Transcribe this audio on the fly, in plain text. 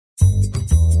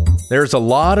There's a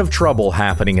lot of trouble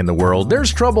happening in the world.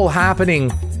 There's trouble happening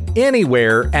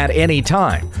anywhere at any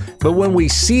time. But when we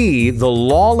see the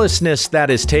lawlessness that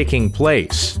is taking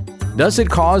place, does it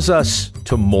cause us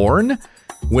to mourn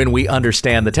when we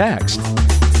understand the text?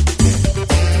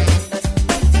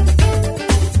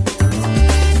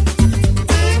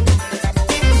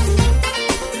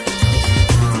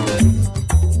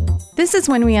 This is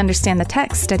When We Understand the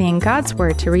Text, studying God's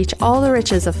Word to reach all the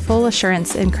riches of full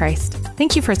assurance in Christ.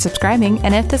 Thank you for subscribing,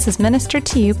 and if this has ministered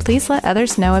to you, please let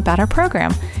others know about our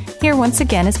program. Here once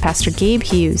again is Pastor Gabe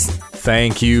Hughes.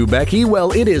 Thank you, Becky.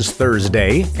 Well, it is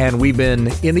Thursday, and we've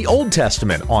been in the Old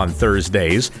Testament on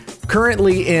Thursdays.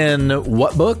 Currently in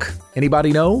what book?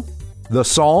 Anybody know? The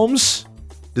Psalms?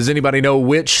 Does anybody know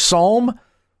which Psalm?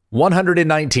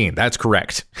 119. That's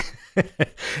correct.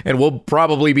 And we'll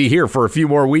probably be here for a few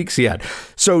more weeks yet.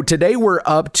 So today we're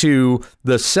up to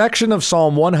the section of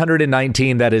Psalm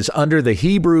 119 that is under the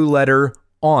Hebrew letter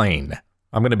Oin.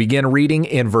 I'm going to begin reading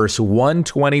in verse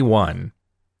 121.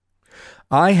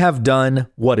 I have done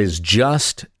what is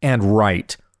just and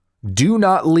right. Do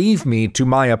not leave me to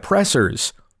my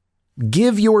oppressors.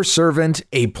 Give your servant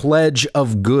a pledge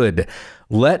of good.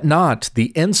 Let not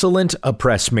the insolent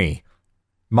oppress me.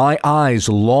 My eyes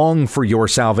long for your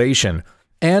salvation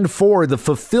and for the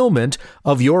fulfillment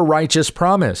of your righteous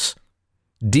promise.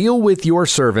 Deal with your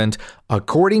servant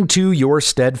according to your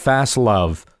steadfast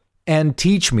love, and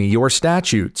teach me your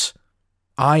statutes.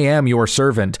 I am your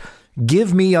servant.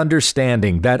 Give me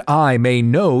understanding that I may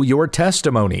know your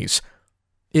testimonies.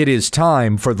 It is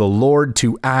time for the Lord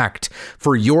to act,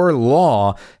 for your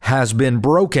law has been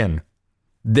broken.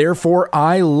 Therefore,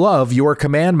 I love your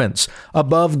commandments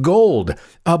above gold,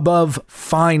 above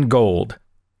fine gold.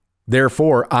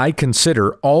 Therefore, I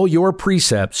consider all your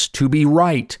precepts to be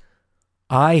right.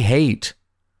 I hate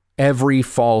every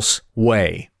false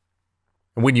way.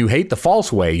 When you hate the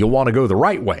false way, you'll want to go the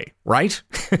right way, right?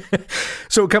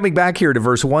 So coming back here to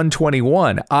verse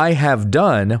 121, I have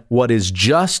done what is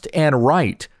just and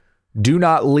right. Do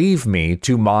not leave me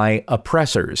to my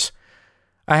oppressors.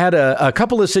 I had a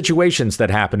couple of situations that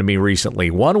happened to me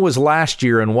recently. One was last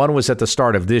year and one was at the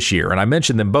start of this year. And I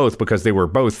mentioned them both because they were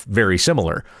both very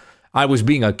similar. I was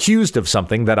being accused of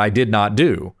something that I did not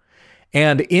do.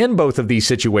 And in both of these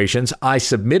situations, I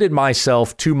submitted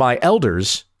myself to my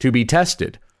elders to be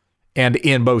tested. And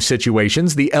in both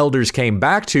situations, the elders came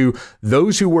back to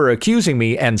those who were accusing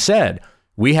me and said,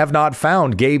 "We have not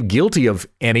found Gabe guilty of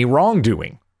any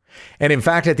wrongdoing." And in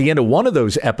fact, at the end of one of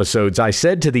those episodes, I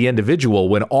said to the individual,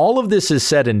 when all of this is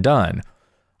said and done,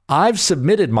 I've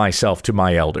submitted myself to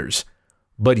my elders,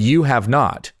 but you have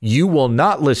not. You will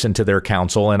not listen to their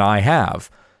counsel, and I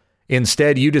have.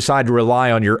 Instead, you decide to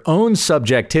rely on your own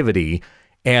subjectivity,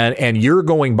 and you're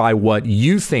going by what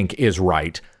you think is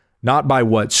right, not by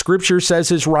what Scripture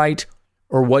says is right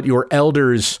or what your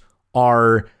elders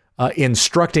are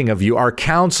instructing of you, are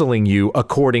counseling you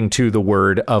according to the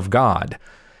Word of God.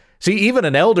 See, even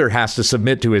an elder has to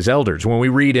submit to his elders. When we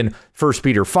read in 1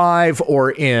 Peter 5 or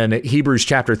in Hebrews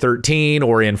chapter 13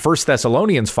 or in 1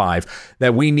 Thessalonians 5,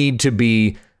 that we need to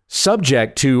be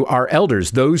subject to our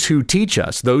elders, those who teach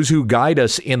us, those who guide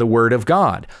us in the Word of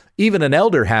God. Even an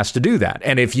elder has to do that.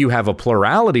 And if you have a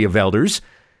plurality of elders,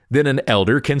 then an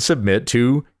elder can submit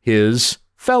to his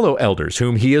fellow elders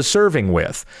whom he is serving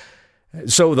with.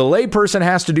 So the layperson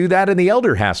has to do that and the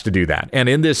elder has to do that. And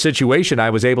in this situation, I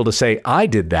was able to say, I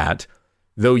did that,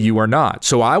 though you are not.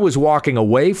 So I was walking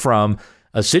away from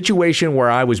a situation where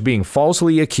I was being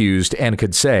falsely accused and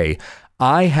could say,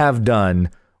 I have done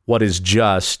what is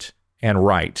just and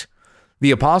right.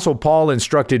 The Apostle Paul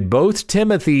instructed both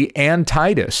Timothy and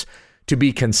Titus to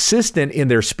be consistent in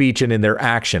their speech and in their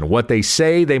action. What they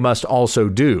say, they must also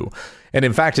do. And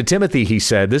in fact, to Timothy, he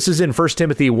said, this is in 1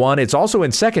 Timothy 1. It's also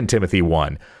in 2 Timothy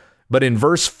 1. But in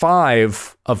verse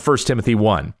 5 of 1 Timothy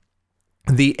 1,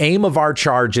 the aim of our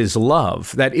charge is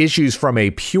love that issues from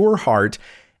a pure heart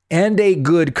and a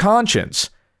good conscience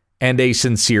and a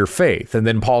sincere faith. And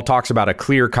then Paul talks about a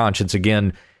clear conscience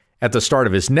again at the start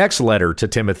of his next letter to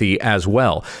Timothy as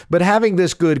well. But having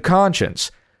this good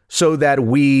conscience so that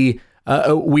we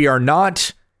are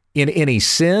not in any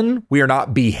sin, we are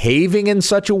not behaving in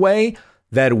such a way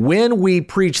that when we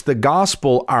preach the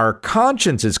gospel, our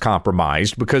conscience is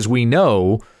compromised because we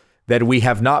know that we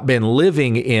have not been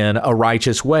living in a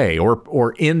righteous way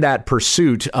or in that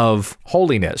pursuit of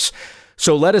holiness.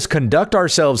 So let us conduct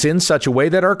ourselves in such a way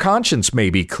that our conscience may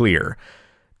be clear,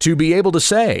 to be able to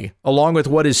say, along with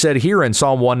what is said here in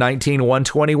Psalm 119,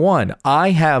 121,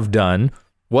 I have done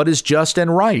what is just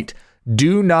and right.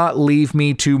 Do not leave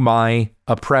me to my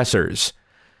oppressors.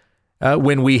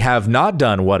 When we have not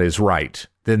done what is right,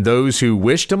 then those who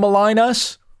wish to malign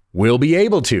us will be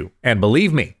able to. And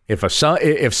believe me,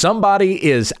 if somebody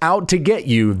is out to get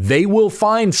you, they will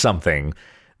find something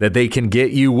that they can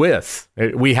get you with.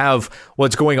 We have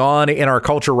what's going on in our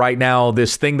culture right now,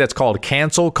 this thing that's called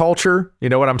cancel culture. You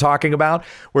know what I'm talking about?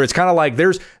 Where it's kind of like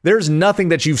there's nothing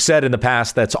that you've said in the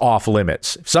past that's off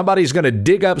limits. If somebody's going to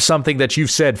dig up something that you've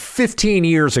said 15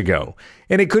 years ago,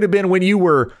 and it could have been when you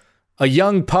were a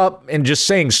young pup and just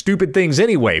saying stupid things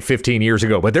anyway 15 years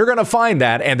ago, but they're going to find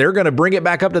that and they're going to bring it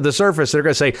back up to the surface. They're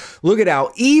going to say, look at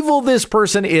how evil this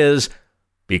person is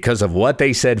because of what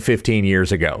they said 15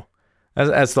 years ago.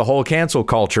 That's the whole cancel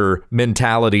culture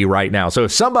mentality right now. So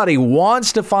if somebody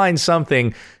wants to find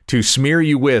something to smear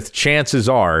you with, chances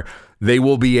are they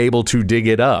will be able to dig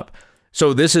it up.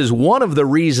 So this is one of the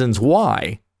reasons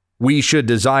why we should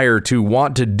desire to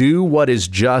want to do what is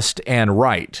just and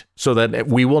right, so that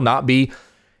we will not be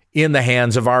in the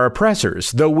hands of our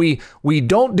oppressors. Though we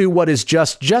don't do what is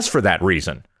just for that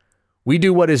reason. We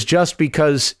do what is just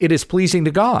because it is pleasing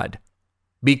to God,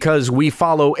 because we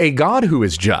follow a God who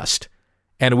is just,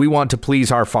 and we want to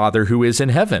please our Father who is in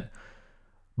heaven.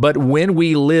 But when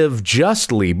we live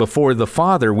justly before the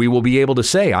Father, we will be able to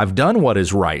say, I've done what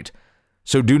is right,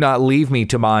 so do not leave me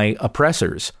to my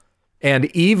oppressors. And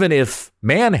even if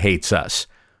man hates us,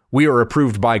 we are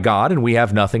approved by God and we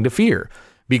have nothing to fear.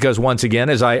 Because once again,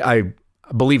 as I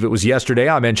believe it was yesterday,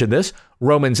 I mentioned this,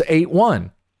 Romans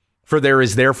 8:1. For there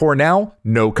is therefore now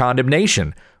no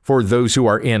condemnation for those who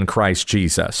are in Christ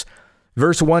Jesus.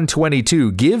 Verse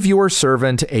 122, give your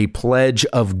servant a pledge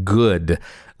of good.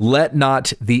 Let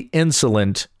not the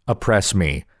insolent oppress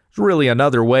me. It's really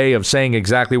another way of saying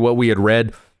exactly what we had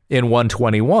read in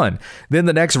 121. Then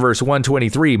the next verse,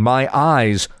 123, my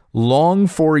eyes long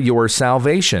for your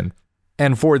salvation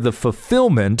and for the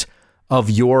fulfillment of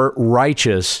your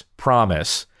righteous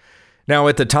promise. Now,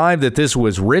 at the time that this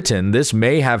was written, this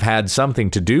may have had something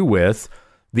to do with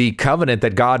the covenant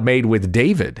that God made with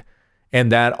David, and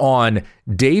that on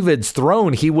David's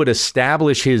throne, he would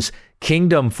establish his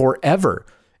kingdom forever.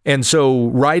 And so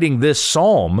writing this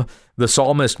psalm, the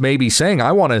psalmist may be saying,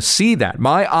 I want to see that.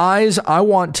 My eyes, I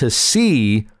want to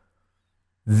see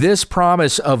this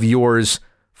promise of yours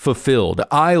fulfilled.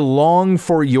 I long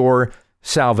for your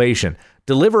salvation.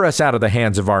 Deliver us out of the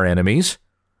hands of our enemies.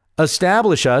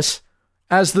 Establish us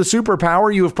as the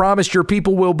superpower you have promised your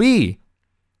people will be.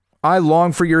 I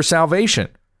long for your salvation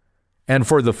and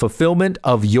for the fulfillment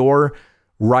of your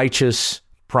righteous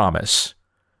promise.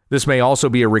 This may also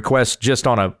be a request just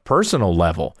on a personal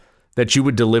level, that you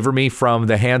would deliver me from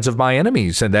the hands of my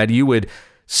enemies and that you would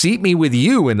seat me with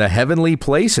you in the heavenly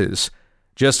places.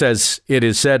 Just as it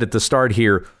is said at the start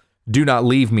here, do not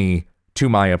leave me to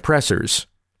my oppressors.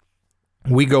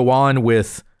 We go on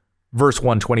with verse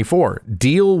 124.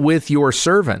 Deal with your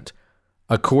servant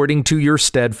according to your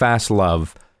steadfast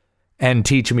love and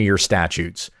teach me your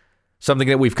statutes. Something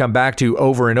that we've come back to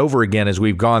over and over again as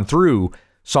we've gone through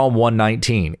Psalm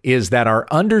 119 is that our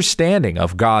understanding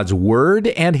of God's word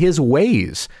and his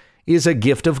ways is a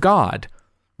gift of God.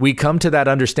 We come to that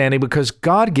understanding because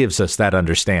God gives us that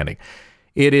understanding.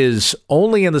 It is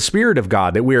only in the Spirit of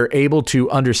God that we are able to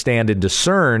understand and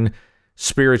discern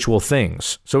spiritual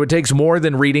things. So it takes more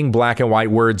than reading black and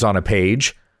white words on a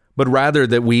page, but rather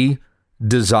that we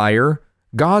desire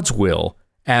God's will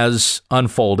as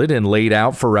unfolded and laid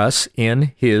out for us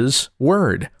in his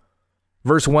word.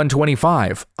 Verse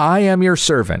 125, I am your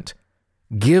servant.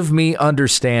 Give me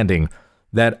understanding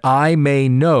that I may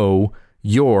know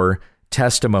your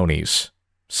testimonies.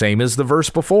 Same as the verse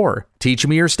before. Teach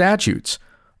me your statutes.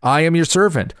 I am your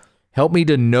servant. Help me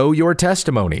to know your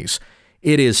testimonies.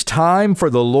 It is time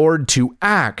for the Lord to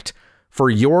act, for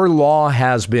your law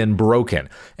has been broken.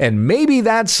 And maybe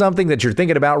that's something that you're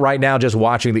thinking about right now, just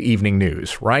watching the evening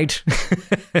news, right?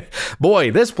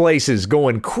 Boy, this place is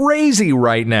going crazy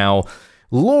right now.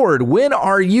 Lord, when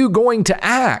are you going to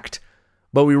act?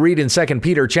 But we read in 2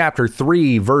 Peter chapter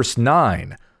 3, verse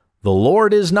 9, the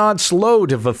Lord is not slow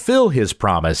to fulfill his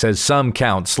promise, as some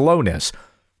count slowness,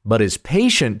 but is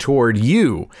patient toward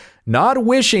you, not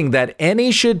wishing that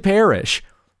any should perish,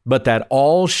 but that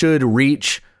all should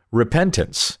reach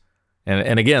repentance.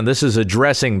 And again, this is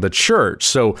addressing the church.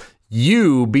 So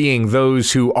you being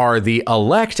those who are the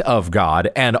elect of God,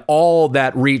 and all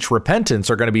that reach repentance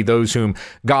are going to be those whom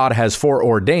God has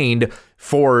foreordained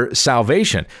for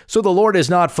salvation. So the Lord is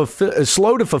not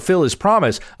slow to fulfill his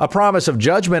promise, a promise of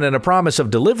judgment and a promise of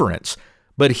deliverance,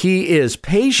 but he is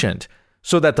patient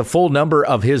so that the full number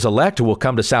of his elect will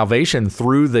come to salvation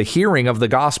through the hearing of the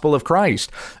gospel of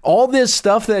Christ. All this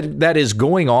stuff that is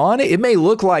going on, it may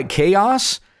look like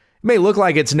chaos, It may look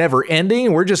like it's never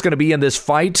ending. We're just going to be in this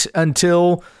fight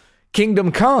until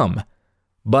kingdom come.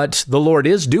 But the Lord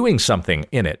is doing something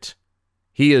in it.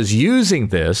 He is using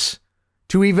this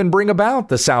to even bring about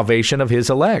the salvation of his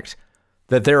elect,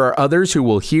 that there are others who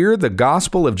will hear the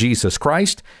gospel of Jesus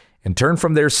Christ and turn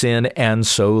from their sin and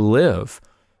so live.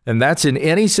 And that's in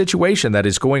any situation that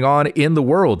is going on in the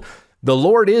world. The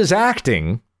Lord is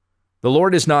acting. The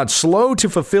Lord is not slow to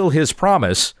fulfill his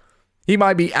promise. He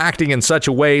might be acting in such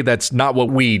a way that's not what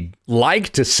we'd like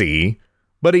to see,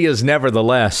 but he is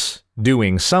nevertheless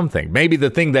doing something. Maybe the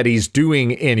thing that he's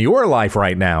doing in your life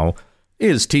right now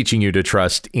is teaching you to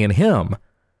trust in him.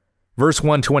 Verse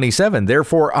 127,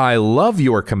 therefore I love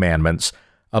your commandments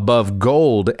above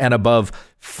gold and above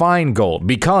fine gold,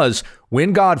 because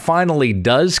when God finally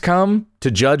does come to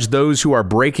judge those who are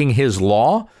breaking his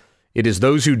law, it is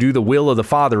those who do the will of the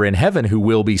Father in heaven who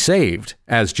will be saved,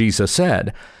 as Jesus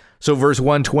said. So verse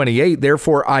 128,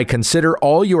 therefore I consider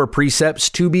all your precepts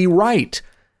to be right,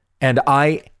 and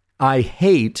I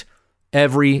hate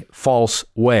every false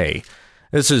way.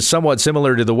 This is somewhat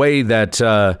similar to the way that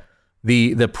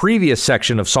the previous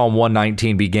section of Psalm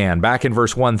 119 began. Back in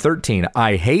verse 113,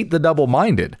 I hate the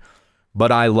double-minded,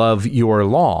 but I love your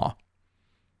law.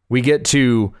 We get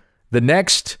to the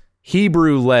next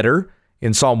Hebrew letter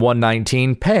in Psalm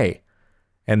 119, Pei.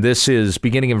 And this is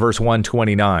beginning in verse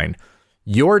 129.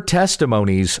 Your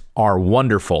testimonies are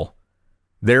wonderful.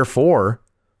 Therefore,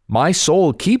 my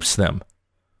soul keeps them.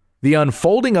 The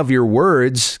unfolding of your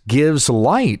words gives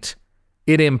light.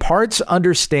 It imparts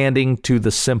understanding to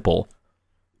the simple.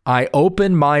 I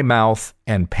open my mouth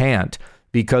and pant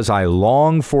because I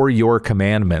long for your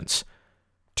commandments.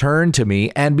 Turn to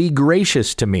me and be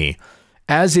gracious to me,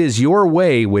 as is your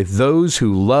way with those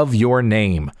who love your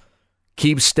name.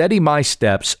 Keep steady my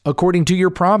steps according to your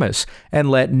promise, and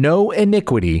let no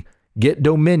iniquity get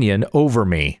dominion over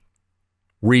me.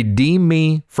 Redeem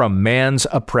me from man's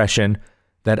oppression,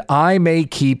 that I may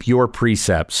keep your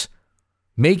precepts.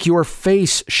 Make your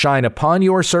face shine upon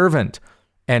your servant,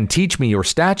 and teach me your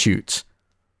statutes.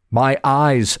 My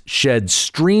eyes shed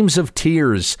streams of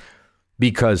tears,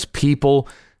 because people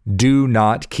do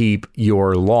not keep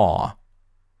your law.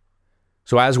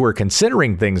 So as we're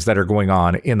considering things that are going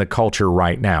on in the culture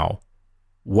right now,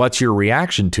 what's your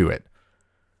reaction to it?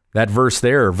 That verse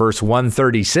there, verse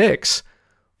 136,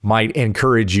 might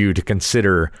encourage you to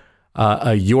consider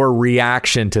your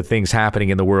reaction to things happening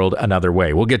in the world another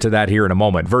way. We'll get to that here in a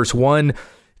moment. Verse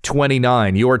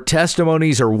 129, your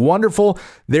testimonies are wonderful,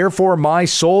 therefore my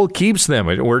soul keeps them.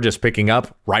 We're just picking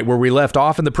up right where we left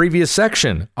off in the previous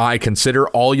section. I consider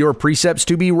all your precepts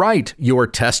to be right. Your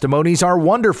testimonies are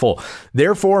wonderful,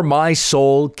 therefore my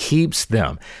soul keeps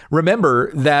them.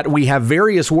 Remember that we have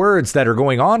various words that are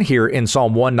going on here in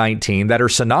Psalm 119 that are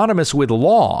synonymous with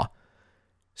law.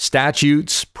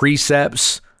 Statutes,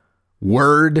 precepts,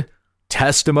 word,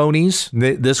 testimonies.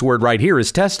 This word right here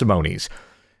is testimonies.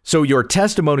 So your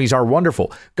testimonies are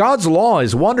wonderful. God's law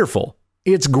is wonderful.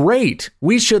 It's great.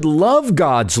 We should love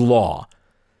God's law.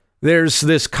 There's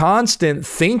this constant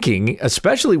thinking,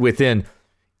 especially within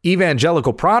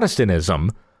evangelical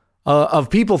Protestantism, of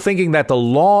people thinking that the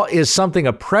law is something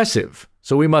oppressive.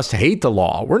 So we must hate the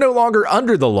law. We're no longer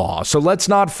under the law, so let's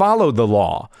not follow the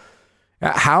law.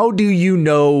 How do you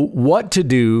know what to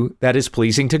do that is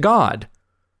pleasing to God?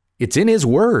 It's in his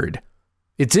word.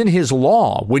 It's in his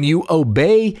law. When you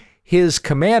obey his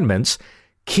commandments,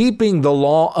 keeping the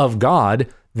law of God,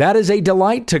 that is a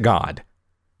delight to God.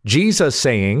 Jesus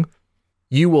saying,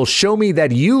 you will show me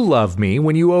that you love me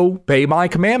when you obey my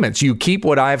commandments. You keep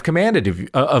what I have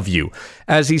commanded of you,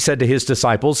 as he said to his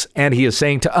disciples, and he is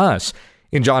saying to us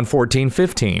in John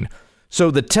 14:15. So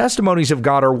the testimonies of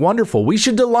God are wonderful. We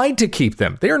should delight to keep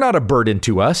them. They are not a burden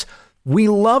to us. We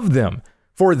love them,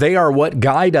 for they are what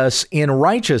guide us in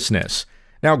righteousness.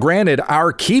 Now, granted,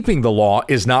 our keeping the law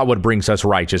is not what brings us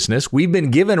righteousness. We've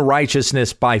been given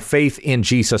righteousness by faith in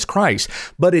Jesus Christ,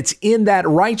 but it's in that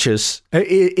righteousness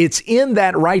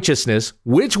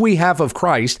which we have of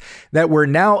Christ that we're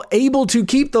now able to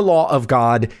keep the law of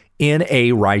God in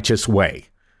a righteous way.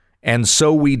 And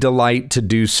so we delight to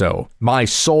do so. My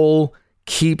soul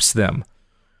keeps them.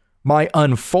 My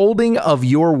unfolding of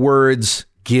your words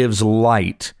gives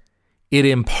light. It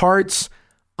imparts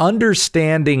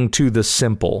understanding to the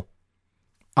simple.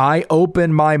 I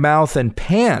open my mouth and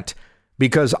pant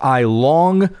because I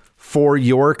long for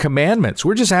your commandments.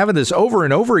 We're just having this over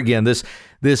and over again,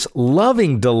 this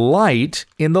loving delight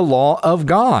in the law of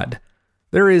God.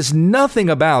 There is nothing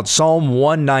about Psalm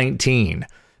 119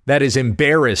 that is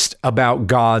embarrassed about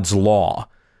God's law.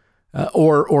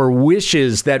 or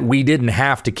wishes that we didn't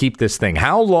have to keep this thing.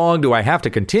 How long do I have to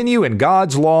continue in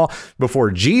God's law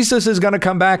before Jesus is going to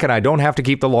come back and I don't have to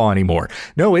keep the law anymore?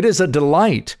 No, it is a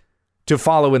delight to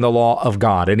follow in the law of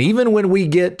God. And even when we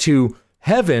get to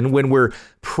heaven, when we're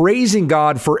praising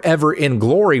God forever in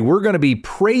glory, we're going to be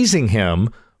praising him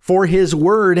for his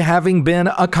word having been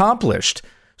accomplished.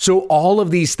 So all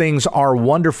of these things are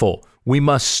wonderful. We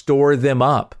must store them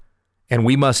up, and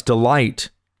we must delight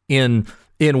in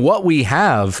what we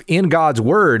have in God's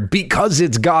word because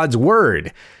it's God's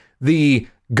word. The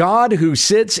God who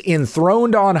sits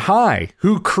enthroned on high,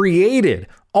 who created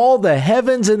all the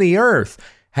heavens and the earth,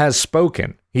 has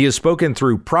spoken. He has spoken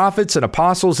through prophets and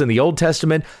apostles in the Old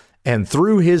Testament and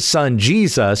through his son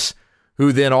Jesus,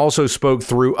 who then also spoke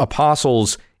through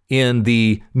apostles in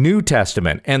the New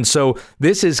Testament. And so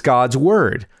this is God's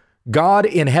word. God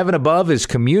in heaven above is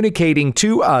communicating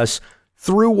to us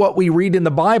through what we read in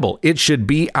the Bible. It should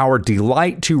be our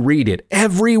delight to read it,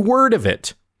 every word of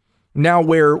it. Now,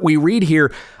 where we read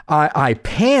here, I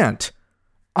pant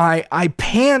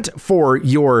for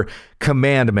your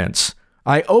commandments.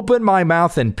 I open my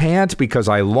mouth and pant because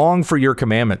I long for your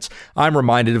commandments. I'm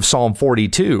reminded of Psalm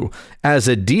 42. As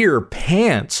a deer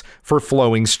pants for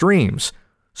flowing streams,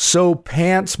 so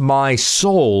pants my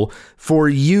soul for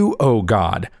you, O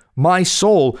God. My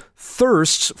soul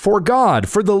thirsts for God,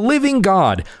 for the living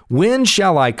God. When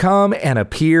shall I come and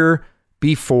appear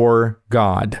before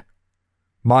God?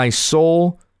 My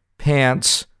soul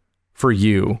pants for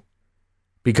you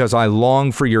because I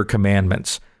long for your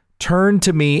commandments. Turn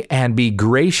to me and be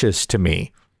gracious to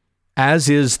me, as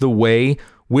is the way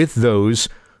with those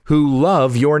who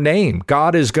love your name.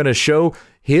 God is going to show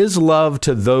his love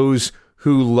to those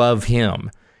who love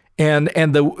him. And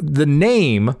the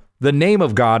name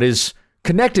of God is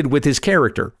connected with his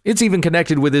character. It's even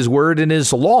connected with his word and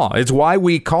his law. It's why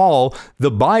we call the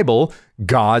Bible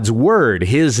God's word,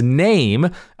 his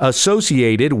name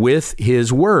associated with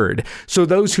his word. So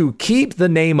those who keep the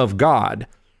name of God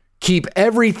keep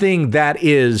everything that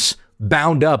is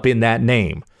bound up in that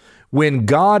name. When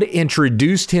God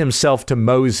introduced himself to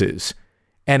Moses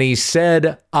and he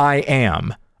said, I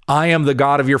am the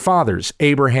God of your fathers,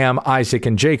 Abraham, Isaac,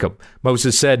 and Jacob.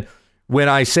 Moses said, when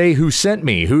I say who sent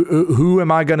me, who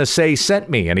am I going to say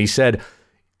sent me? And he said,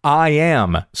 I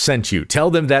am sent you. Tell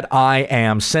them that I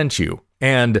am sent you.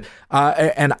 And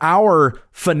our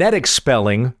phonetic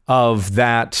spelling of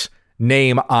that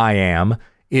name I am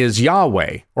is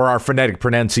Yahweh, or our phonetic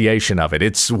pronunciation of it.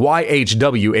 It's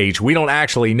YHWH. We don't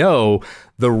actually know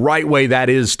the right way that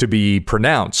is to be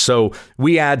pronounced. So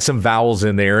we add some vowels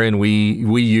in there and we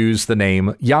use the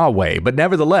name Yahweh. But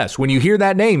nevertheless, when you hear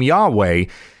that name Yahweh,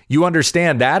 you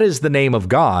understand that is the name of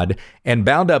God, and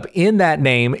bound up in that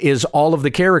name is all of the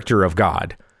character of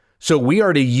God. So we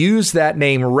are to use that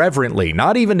name reverently,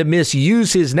 not even to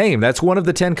misuse his name. That's one of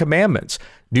the 10 commandments.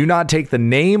 Do not take the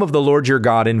name of the Lord your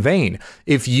God in vain.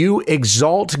 If you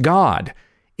exalt God,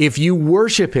 if you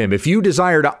worship him, if you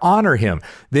desire to honor him,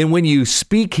 then when you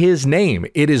speak his name,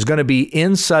 it is going to be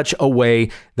in such a way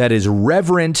that is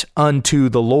reverent unto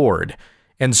the Lord.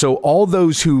 And so all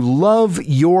those who love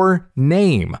your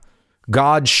name,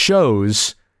 God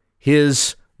shows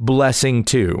his blessing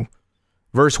to.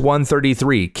 Verse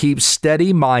 133, keep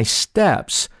steady my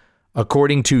steps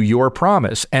according to your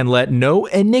promise, and let no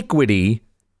iniquity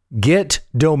get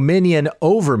dominion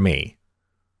over me.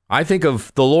 I think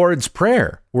of the Lord's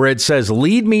Prayer, where it says,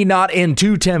 lead me not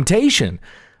into temptation,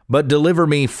 but deliver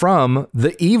me from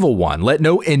the evil one. Let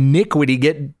no iniquity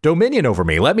get dominion over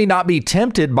me. Let me not be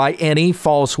tempted by any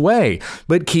false way,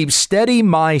 but keep steady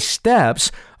my steps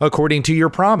according to your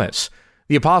promise.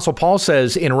 The Apostle Paul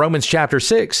says in Romans chapter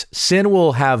 6, sin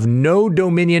will have no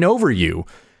dominion over you,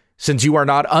 since you are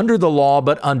not under the law,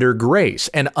 but under grace.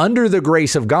 And under the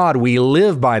grace of God, we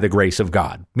live by the grace of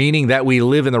God, meaning that we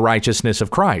live in the righteousness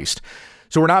of Christ.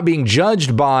 So we're not being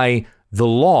judged by the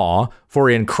law, for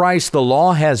in Christ the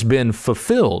law has been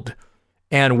fulfilled.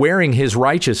 And wearing his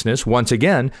righteousness, once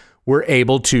again, we're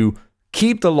able to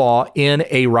keep the law in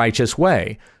a righteous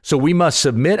way. So we must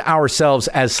submit ourselves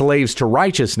as slaves to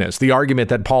righteousness, the argument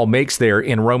that Paul makes there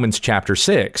in Romans chapter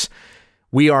 6.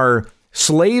 We are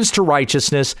slaves to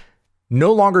righteousness,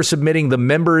 no longer submitting the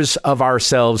members of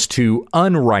ourselves to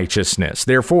unrighteousness.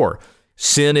 Therefore,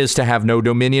 sin is to have no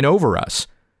dominion over us.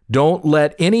 Don't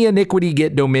let any iniquity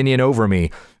get dominion over me.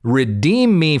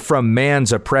 Redeem me from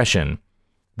man's oppression,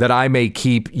 that I may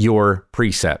keep your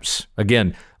precepts.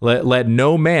 Again, let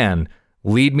no man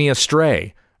lead me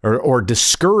astray or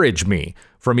discourage me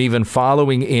from even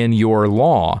following in your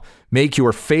law. Make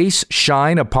your face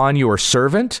shine upon your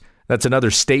servant. That's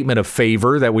another statement of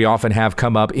favor that we often have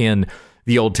come up in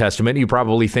the Old Testament, you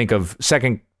probably think of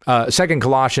Second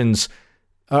Chronicles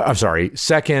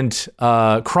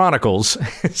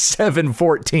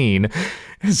 7:14.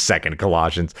 Second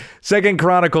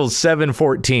Chronicles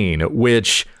 7:14,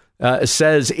 which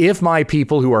says, "If my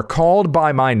people who are called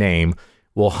by my name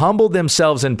will humble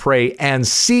themselves and pray and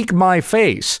seek my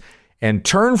face and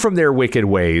turn from their wicked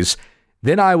ways,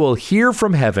 then I will hear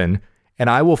from heaven and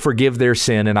I will forgive their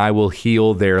sin and I will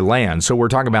heal their land." So we're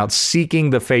talking about seeking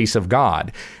the face of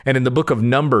God. And in the book of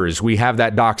Numbers, we have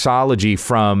that doxology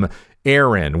from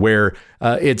Aaron where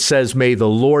it says, "May the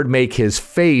Lord make his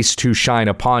face to shine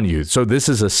upon you." So this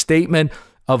is a statement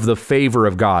of the favor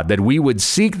of God, that we would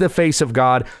seek the face of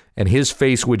God and his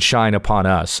face would shine upon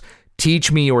us.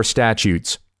 "Teach me your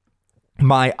statutes.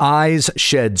 My eyes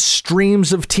shed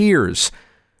streams of tears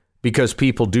because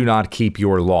people do not keep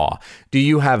your law." Do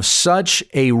you have such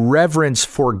a reverence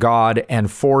for God and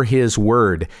for his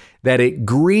word that it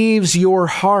grieves your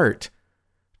heart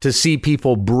to see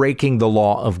people breaking the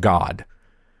law of God?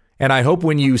 And I hope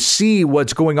when you see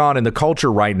what's going on in the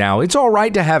culture right now, it's all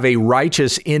right to have a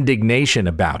righteous indignation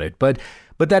about it, but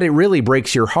that it really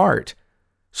breaks your heart,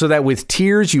 so that with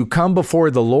tears you come before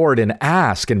the Lord and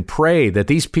ask and pray that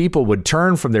these people would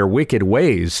turn from their wicked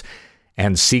ways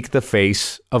and seek the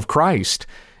face of Christ.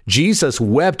 Jesus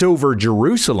wept over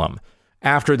Jerusalem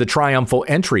after the triumphal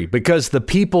entry because the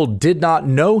people did not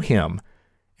know him.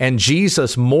 And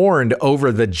Jesus mourned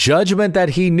over the judgment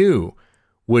that he knew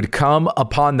would come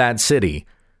upon that city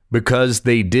because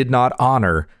they did not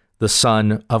honor the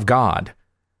Son of God.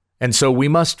 And so we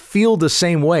must feel the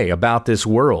same way about this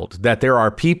world, that there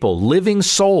are people, living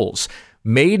souls,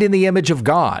 made in the image of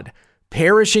God,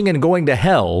 perishing and going to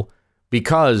hell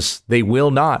because they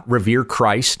will not revere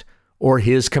Christ or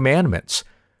his commandments.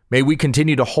 May we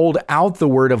continue to hold out the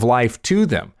word of life to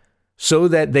them so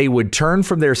that they would turn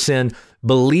from their sin,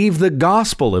 believe the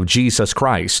gospel of Jesus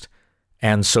Christ,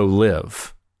 and so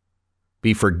live.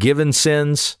 Be forgiven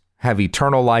sins, have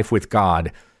eternal life with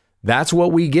God. That's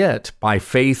what we get by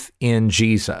faith in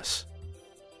Jesus.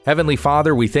 Heavenly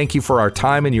Father, we thank you for our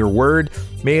time in your word.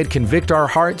 May it convict our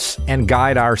hearts and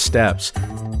guide our steps,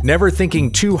 never thinking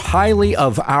too highly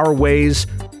of our ways,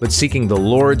 but seeking the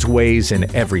Lord's ways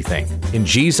in everything. In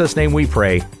Jesus' name we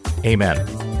pray, amen.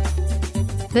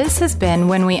 This has been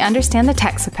When We Understand the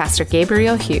Text with Pastor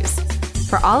Gabriel Hughes.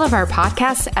 For all of our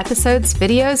podcasts, episodes,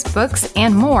 videos, books,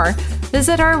 and more,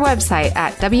 visit our website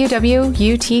at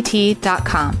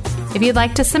www.utt.com. If you'd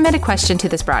like to submit a question to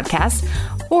this broadcast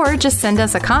or just send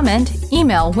us a comment,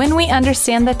 email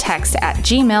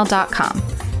whenweunderstandthetext@gmail.com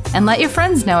and let your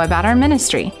friends know about our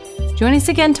ministry. Join us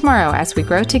again tomorrow as we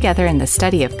grow together in the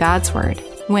study of God's Word,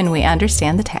 when we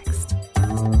understand the text.